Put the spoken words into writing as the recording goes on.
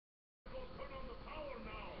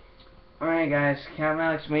Alright guys, Captain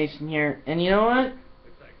Alex Mason here, and you know what?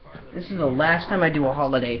 This is the last time I do a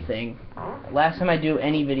holiday thing. Last time I do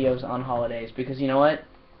any videos on holidays, because you know what?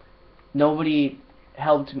 Nobody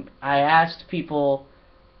helped me. I asked people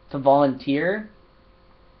to volunteer.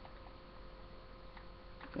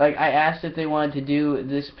 Like, I asked if they wanted to do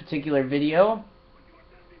this particular video,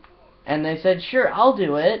 and they said, sure, I'll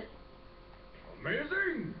do it.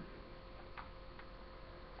 Amazing!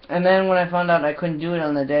 And then when I found out I couldn't do it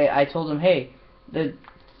on the day, I told them, hey,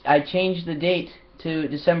 I changed the date to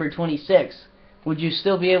December 26th. Would you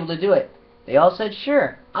still be able to do it? They all said,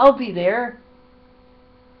 sure, I'll be there.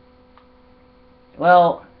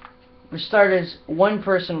 Well, for starters, one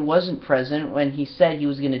person wasn't present when he said he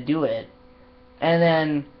was going to do it. And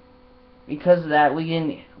then, because of that,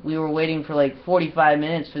 we were waiting for like 45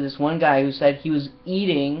 minutes for this one guy who said he was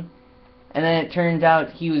eating. And then it turned out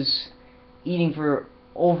he was eating for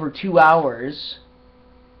over 2 hours,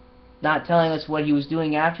 not telling us what he was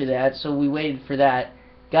doing after that, so we waited for that.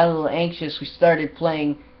 Got a little anxious, we started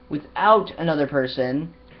playing without another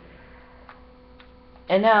person,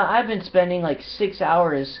 and now I've been spending like 6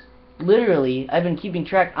 hours, literally, I've been keeping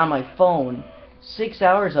track on my phone, 6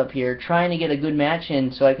 hours up here trying to get a good match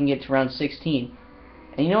in so I can get to round 16.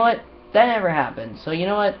 And you know what? That never happened. So you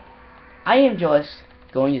know what? I am just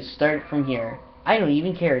going to start from here. I don't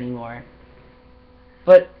even care anymore.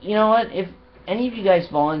 But, you know what, if any of you guys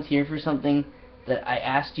volunteer for something that I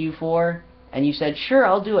asked you for, and you said, sure,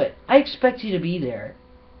 I'll do it, I expect you to be there.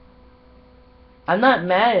 I'm not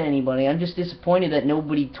mad at anybody, I'm just disappointed that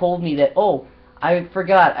nobody told me that, oh, I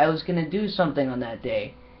forgot I was going to do something on that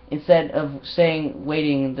day, instead of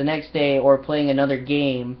waiting the next day or playing another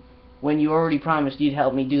game when you already promised you'd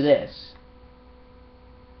help me do this.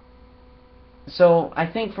 So, I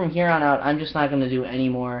think from here on out, I'm just not going to do any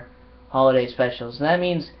more holiday specials. And that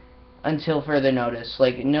means until further notice.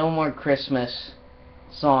 Like, no more Christmas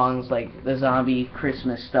songs like the zombie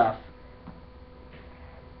Christmas stuff.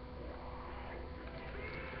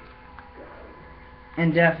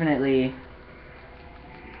 And definitely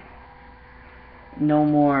no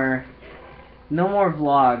more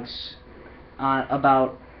vlogs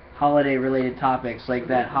about holiday related topics like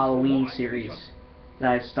that Halloween series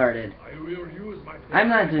that I've started. I'm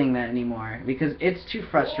not doing that anymore because it's too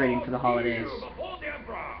frustrating for the holidays.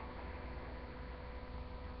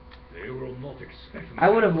 I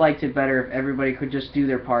would have liked it better if everybody could just do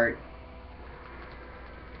their part.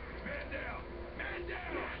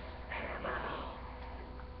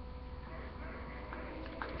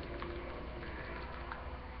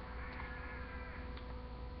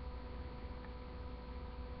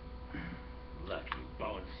 Lucky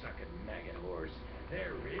bone-sucking maggot whores.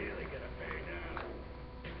 They're really gonna pay now.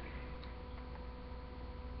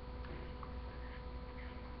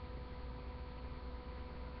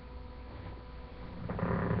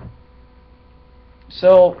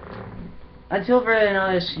 So, until further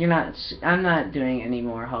notice, I'm not doing any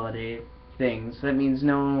more holiday things. That means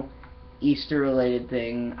no Easter related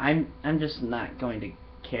thing. I'm just not going to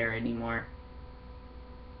care anymore.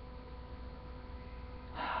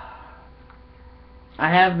 I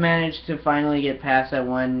have managed to finally get past that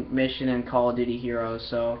one mission in Call of Duty Heroes,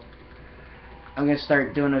 so I'm going to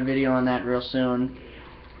start doing a video on that real soon.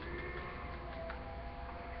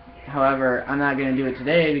 However, I'm not going to do it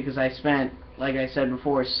today because I spent, like I said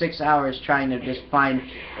before, 6 hours trying to just find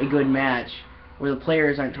a good match where the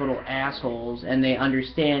players aren't total assholes and they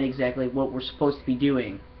understand exactly what we're supposed to be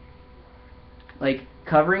doing. Like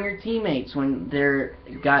covering your teammates when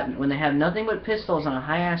they have nothing but pistols on a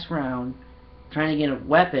high-ass round, trying to get a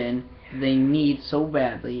weapon they need so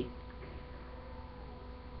badly,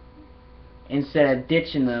 instead of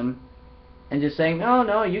ditching them and just saying, oh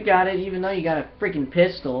no, you got it, even though you got a freaking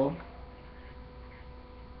pistol.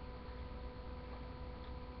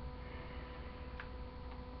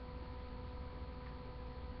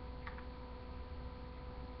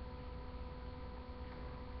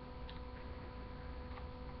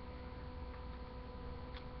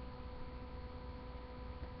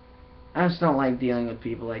 I just don't like dealing with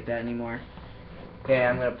people like that anymore. Okay,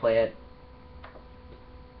 I'm gonna play it.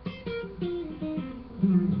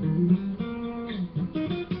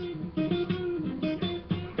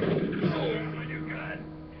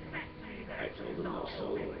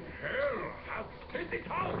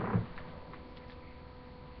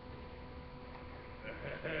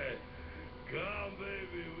 Come,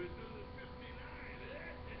 baby, we do the 59.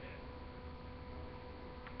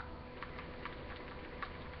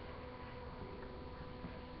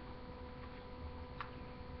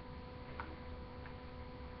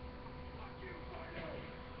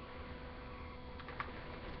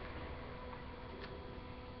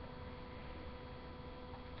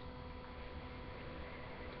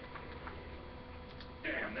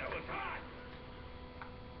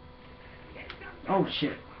 Oh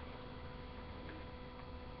shit.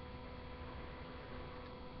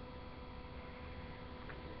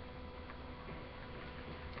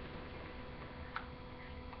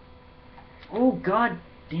 Oh god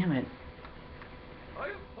damn it.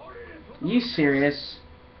 You serious?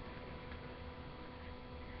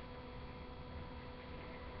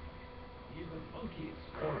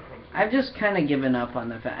 I've just kind of given up on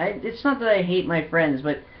the fact. It's not that I hate my friends,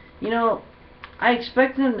 but, you know, I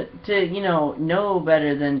expect them to, you know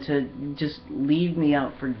better than to just leave me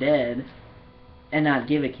out for dead and not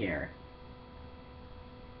give a care.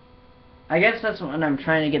 I guess that's what I'm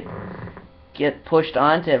trying to get pushed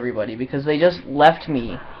onto everybody, because they just left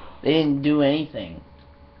me. They didn't do anything.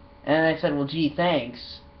 And I said, well, gee,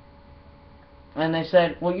 thanks. And they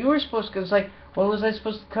said, well, you were supposed to, it's like, what was I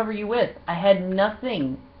supposed to cover you with? I had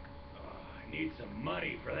nothing. I need some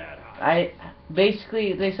money for that.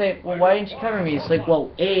 Basically, they say, well, why didn't you cover me? It's like,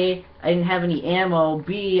 well, A, I didn't have any ammo.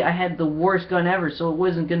 B, I had the worst gun ever, so it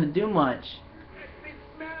wasn't going to do much. It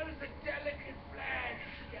smells the delicate flesh.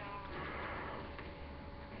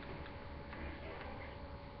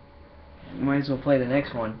 Might as well play the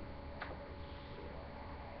next one.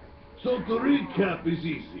 So to recap is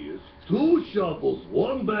easy. It's 2 shovels,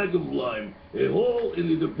 1 bag of lime, a hole, and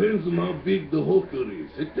it depends on how big the hooker is.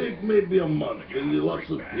 It takes maybe a month, and lots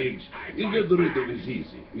of pigs. You get rid of it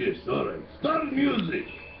easy. Yes, alright. Start music!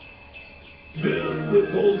 Filled with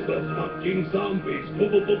holes of fucking zombies.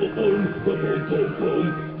 Boom, boom, boom, boom, boom, boom, boom, boom.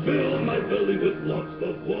 Fill my belly with lots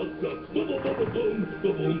of vodka. Boom, boom, boom, boom,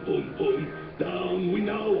 boom, boom, boom, boom. Down we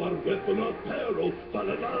now our weapon of peril. Ba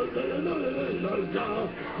la la la la la la la la.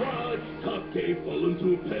 Watch Take fall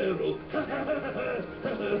into peril.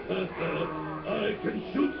 I can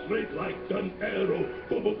shoot straight like an arrow.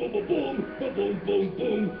 Boom, boom, boom, boom, boom, boom, boom, boom,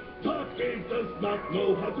 boom. Take does not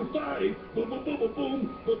know how to fight. Boom, boom, boom, boom, boom,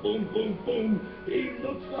 boom, boom, boom, boom. He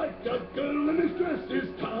looks like a girl and his dress is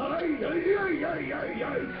tight. Ay, ay, ay, ay,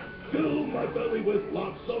 ay. Fill my belly with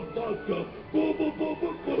lots of vodka. Boom, boom, boom,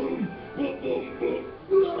 boom, boom, boom, boom, boom.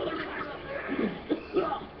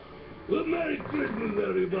 Well, Merry Christmas,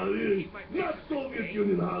 everybody. Not Soviet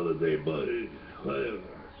Union holiday, buddy. Whatever.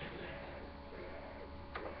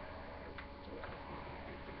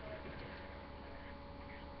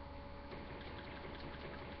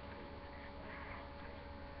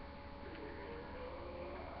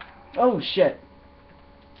 Oh shit.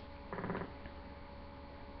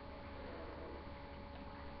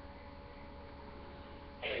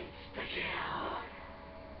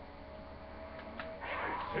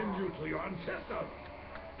 Send you to your ancestors.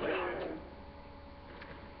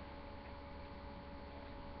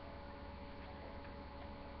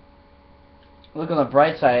 Look on the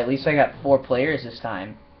bright side, at least I got 4 players this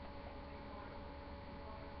time.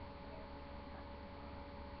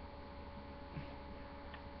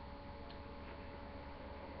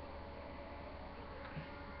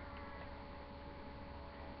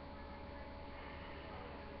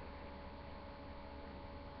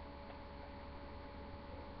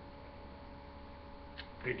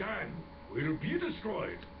 Titan will be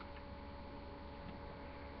destroyed.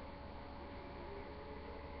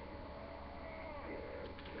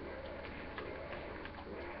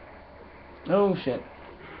 Oh shit.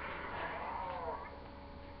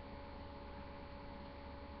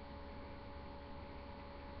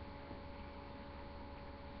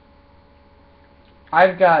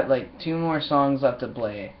 I've got like 2 more songs left to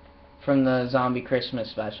play from the Zombie Christmas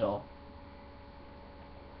special.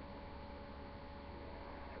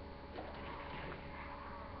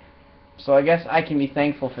 So I guess I can be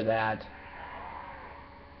thankful for that.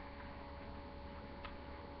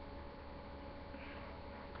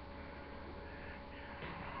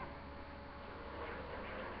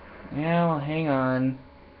 Yeah, well, hang on.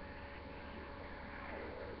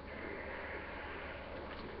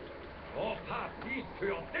 All paths lead to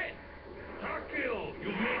your death. Tarkil,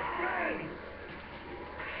 you made friends.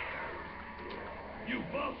 You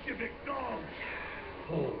Bolshevik dogs.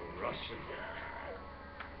 Oh, Russian.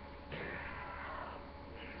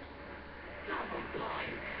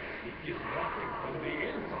 It is nothing from the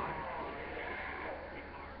inside.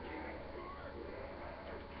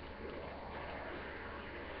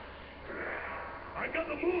 I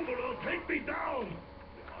gotta move or it'll take me down.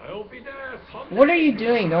 I'll be there someday. What are you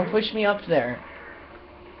doing? Don't push me up there.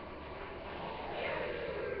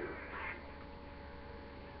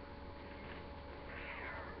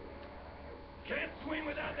 Can't swing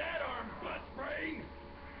without that arm, butt brain.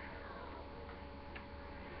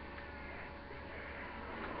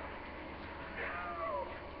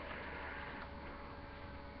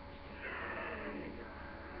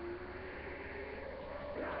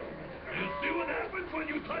 You see what happened?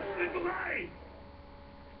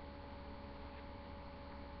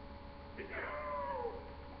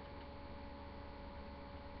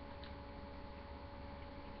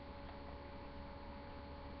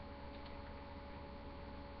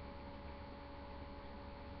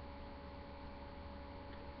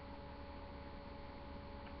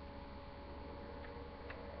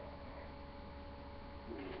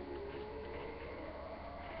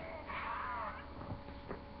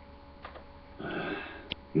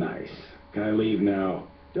 Nice. Can I leave now?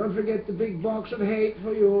 Don't forget the big box of hate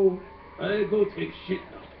for you. I go take shit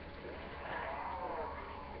now.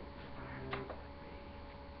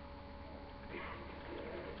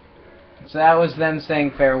 So that was them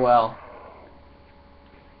saying farewell.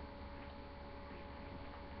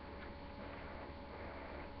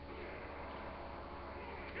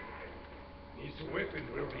 This weapon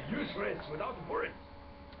will be useless without bullets.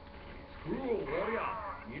 It's cruel, warrior.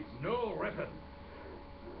 It's no weapon.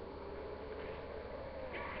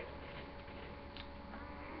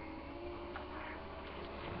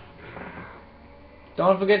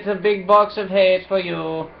 Don't forget the big box of hate for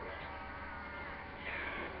you.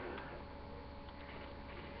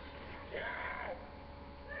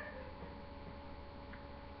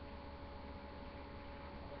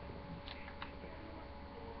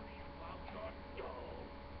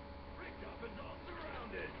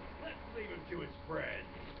 Let's leave him to his friends.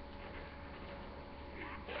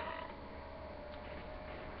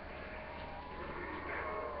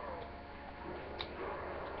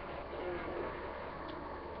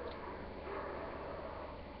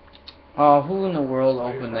 Oh, who in the world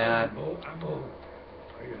opened that? No ammo.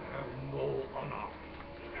 I have no honor.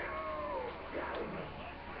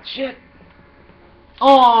 Shit!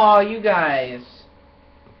 Oh, you guys.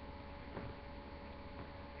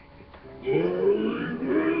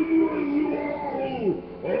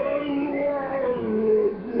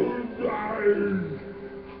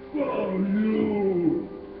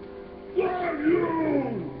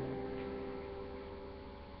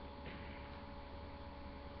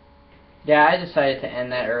 Yeah, I decided to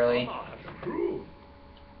end that early.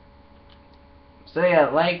 So yeah,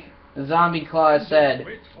 like Zombie Claw said,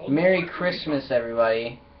 Merry Christmas,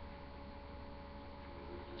 everybody.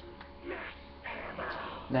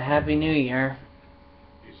 The Happy New Year.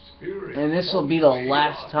 And this will be the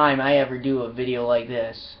last time I ever do a video like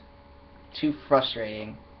this. Too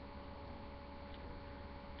frustrating.